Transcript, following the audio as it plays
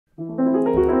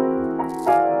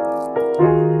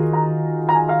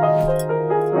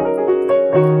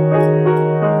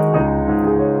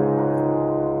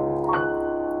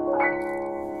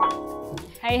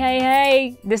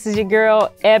This is your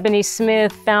girl, Ebonie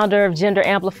Smith, founder of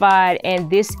GenderAmplified, and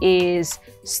this is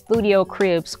Studio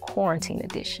Cribs Quarantine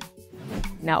Edition.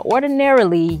 Now,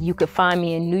 ordinarily, you could find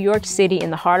me in New York City in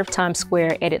the heart of Times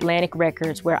Square at Atlantic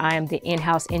Records, where I am the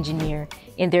in-house engineer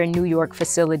in their New York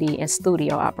facility and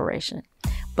studio operation.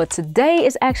 But today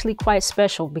is actually quite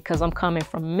special because I'm coming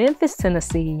from Memphis,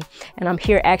 Tennessee, and I'm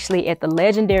here actually at the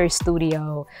legendary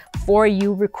studio, For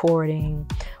You Recording,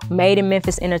 Made in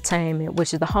Memphis Entertainment,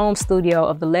 which is the home studio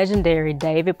of the legendary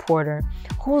David Porter,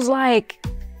 who's like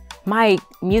my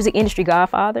music industry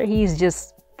godfather. He's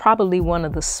just probably one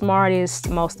of the smartest,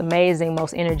 most amazing,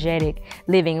 most energetic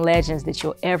living legends that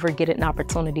you'll ever get an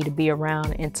opportunity to be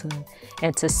around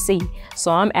and to see.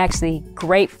 So I'm actually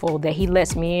grateful that he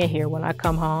lets me in here when I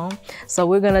come home. So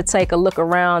we're gonna take a look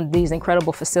around these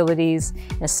incredible facilities.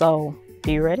 And so,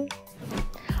 are you ready?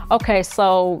 Okay,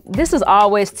 so this is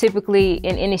always typically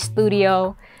in any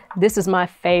studio. This is my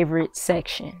favorite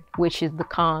section, which is the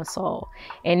console.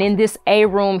 And in this A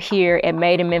room here at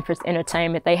Made in Memphis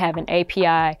Entertainment, they have an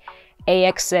API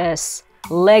AXS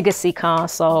legacy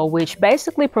console, which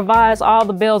basically provides all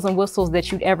the bells and whistles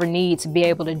that you'd ever need to be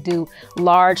able to do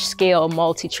large scale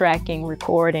multi-tracking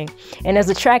recording. And as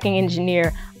a tracking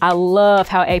engineer, I love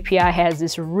how API has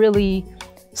this really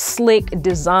slick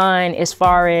design as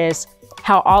far as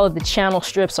how all of the channel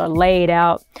strips are laid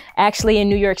out. Actually, in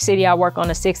New York City, I work on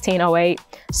a 1608.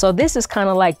 So this is kind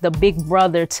of like the big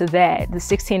brother to that, the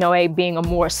 1608 being a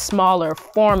more smaller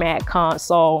format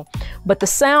console, but the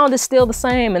sound is still the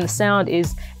same and the sound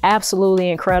is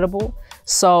absolutely incredible.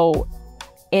 So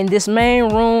in this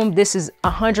main room, this is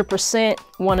 100%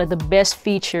 one of the best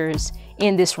features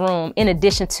in this room, in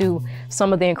addition to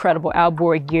some of the incredible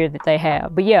outboard gear that they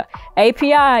have. But yeah,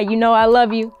 API, you know I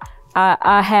love you.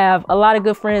 I have a lot of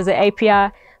good friends at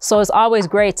API, so it's always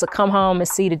great to come home and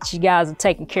see that you guys are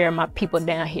taking care of my people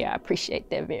down here. I appreciate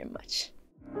that very much.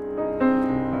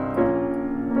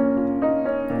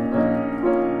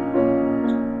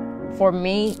 For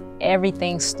me,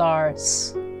 everything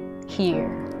starts here.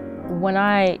 When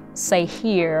I say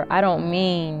here, I don't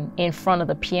mean in front of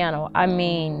the piano. I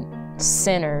mean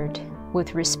centered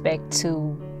with respect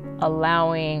to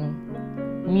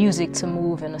allowing music to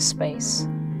move in a space,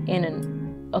 in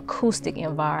an acoustic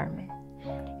environment.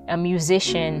 A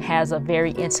musician has a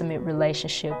very intimate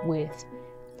relationship with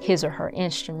his or her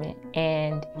instrument,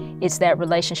 and it's that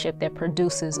relationship that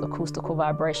produces acoustical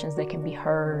vibrations that can be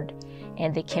heard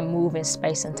and that can move in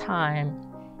space and time.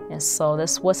 And so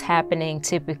that's what's happening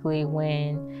typically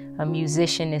when a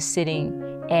musician is sitting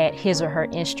at his or her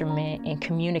instrument and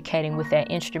communicating with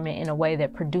that instrument in a way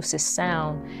that produces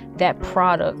sound. That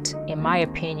product, in my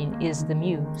opinion, is the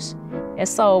muse. And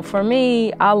so for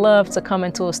me, I love to come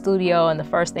into a studio and the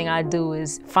first thing I do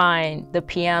is find the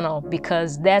piano,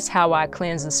 because that's how I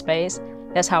cleanse the space.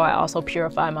 That's how I also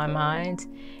purify my mind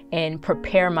and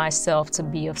prepare myself to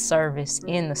be of service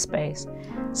in the space.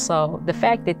 So the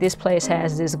fact that this place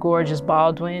has this gorgeous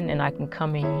Baldwin and I can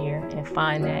come in here and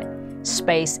find that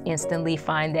space instantly,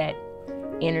 find that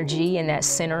energy and that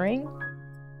centering,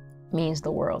 means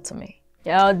the world to me.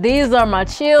 Yo, these are my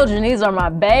children, these are my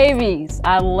babies.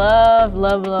 I love,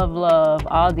 love, love, love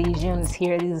all these units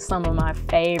here. These are some of my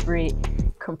favorite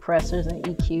compressors and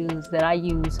EQs that I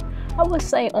use, I would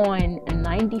say, on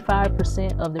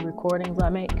 95% of the recordings I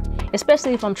make,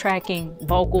 especially if I'm tracking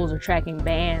vocals or tracking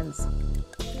bands.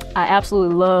 I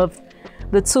absolutely love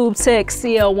the TubeTech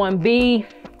CL1B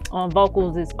on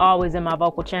vocals. It's always in my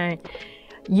vocal chain.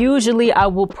 Usually I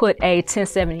will put a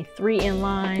 1073 in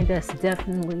line. That's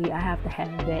definitely, I have to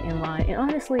have that in line. And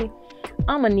honestly,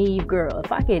 I'm a Neve girl.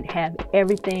 If I could have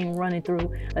everything running through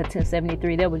a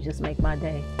 1073, that would just make my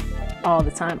day all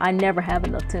the time. I never have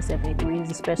enough 1073s,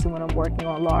 especially when I'm working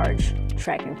on large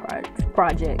tracking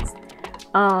projects.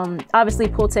 Obviously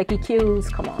Pultec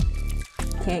EQs, come on.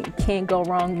 Can't go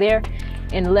wrong there.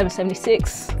 And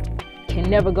 1176, can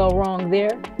never go wrong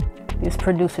there. This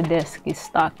producer desk is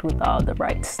stocked with all the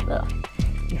right stuff,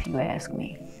 if you ask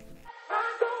me.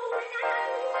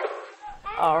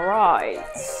 All right,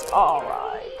 all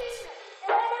right.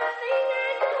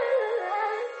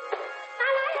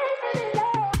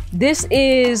 This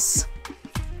is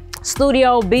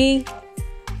Studio B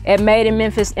at Made in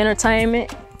Memphis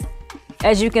Entertainment.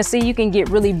 As you can see, you can get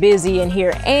really busy in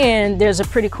here, and there's a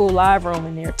pretty cool live room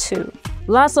in there too.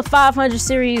 Lots of 500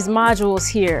 series modules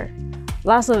here.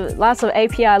 Lots of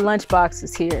API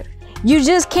lunchboxes here. You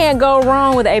just can't go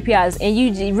wrong with APIs, and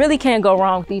you really can't go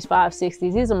wrong with these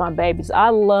 560s. These are my babies. I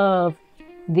love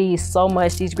these so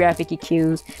much, these graphic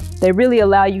EQs. They really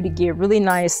allow you to get really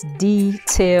nice,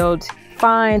 detailed,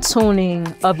 fine tuning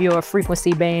of your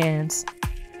frequency bands.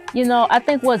 You know, I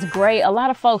think what's great, a lot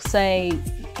of folks say,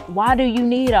 why do you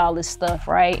need all this stuff,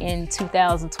 right, in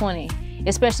 2020?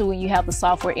 Especially when you have the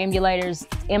software emulators.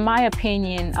 In my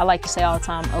opinion, I like to say all the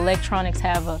time, electronics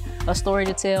have a story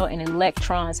to tell and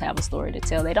electrons have a story to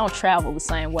tell. They don't travel the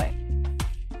same way.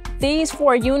 These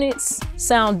 4 units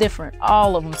sound different.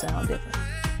 All of them sound different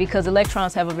because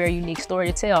electrons have a very unique story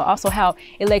to tell. Also, how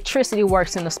electricity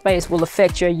works in the space will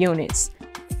affect your units.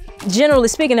 Generally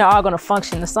speaking, they're all going to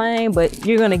function the same, but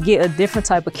you're going to get a different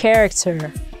type of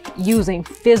character using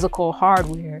physical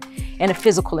hardware in a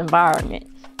physical environment.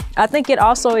 I think it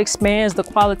also expands the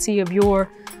quality of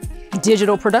your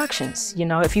digital productions. You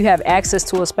know, if you have access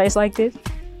to a space like this,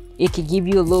 it could give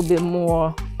you a little bit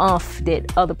more oomph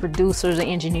that other producers or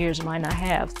engineers might not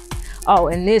have. Oh,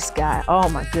 and this guy, oh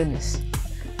my goodness,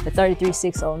 the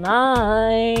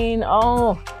 33609.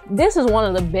 Oh, this is one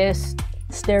of the best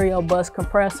stereo bus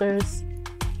compressors,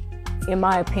 in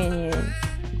my opinion,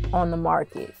 on the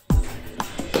market.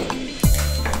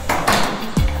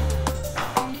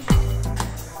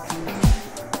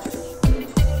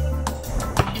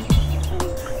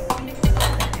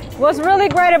 What's really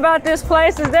great about this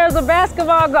place is there's a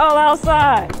basketball goal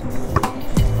outside.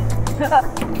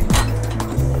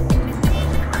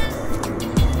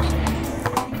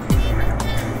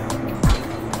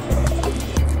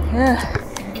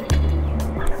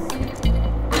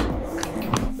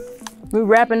 We're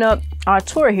wrapping up our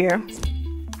tour here.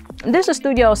 This is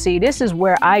Studio C. This is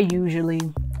where I usually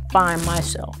find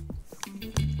myself.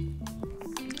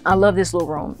 I love this little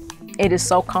room. It is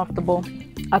so comfortable.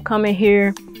 I come in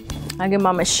here, I get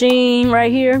my machine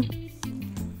right here,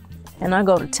 and I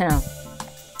go to town.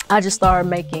 I just started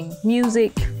making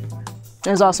music.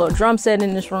 There's also a drum set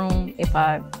in this room if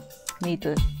I need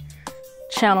to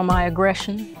channel my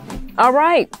aggression. All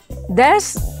right,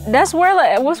 that's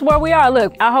where we are.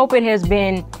 Look, I hope it has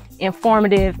been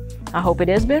informative. I hope it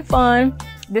has been fun.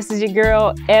 This is your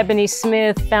girl, Ebonie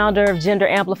Smith, founder of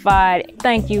GenderAmplified.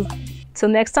 Thank you. Till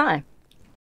next time.